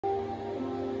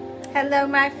Hello,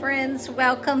 my friends.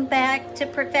 Welcome back to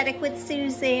Prophetic with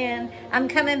Suzanne. I'm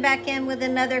coming back in with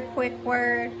another quick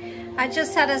word. I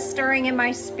just had a stirring in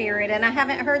my spirit, and I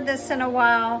haven't heard this in a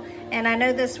while, and I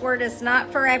know this word is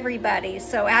not for everybody,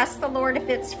 so ask the Lord if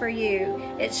it's for you.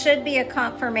 It should be a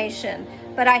confirmation,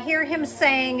 but I hear him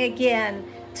saying again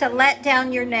to let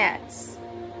down your nets,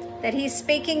 that he's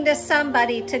speaking to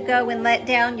somebody to go and let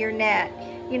down your net.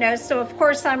 You know, so of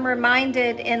course I'm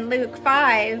reminded in Luke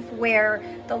 5 where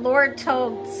the Lord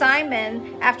told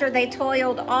Simon, after they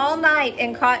toiled all night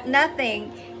and caught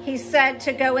nothing, he said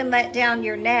to go and let down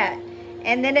your net.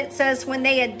 And then it says when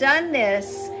they had done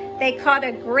this, they caught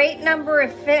a great number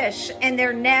of fish and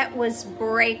their net was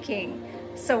breaking.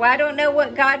 So I don't know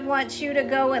what God wants you to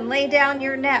go and lay down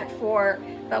your net for,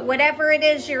 but whatever it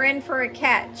is, you're in for a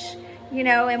catch. You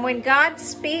know, and when God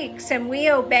speaks and we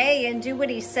obey and do what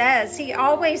he says, he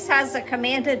always has a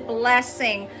commanded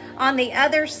blessing on the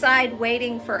other side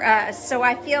waiting for us. So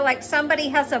I feel like somebody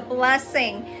has a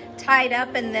blessing tied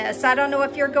up in this. I don't know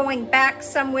if you're going back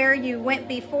somewhere you went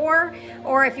before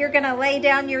or if you're going to lay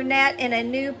down your net in a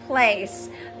new place.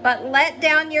 But let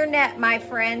down your net, my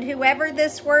friend, whoever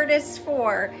this word is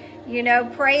for. You know,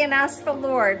 pray and ask the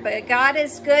Lord. But God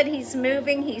is good. He's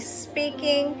moving. He's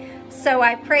speaking. So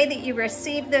I pray that you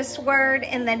receive this word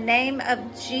in the name of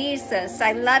Jesus.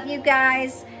 I love you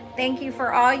guys. Thank you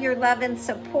for all your love and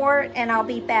support, and I'll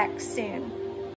be back soon.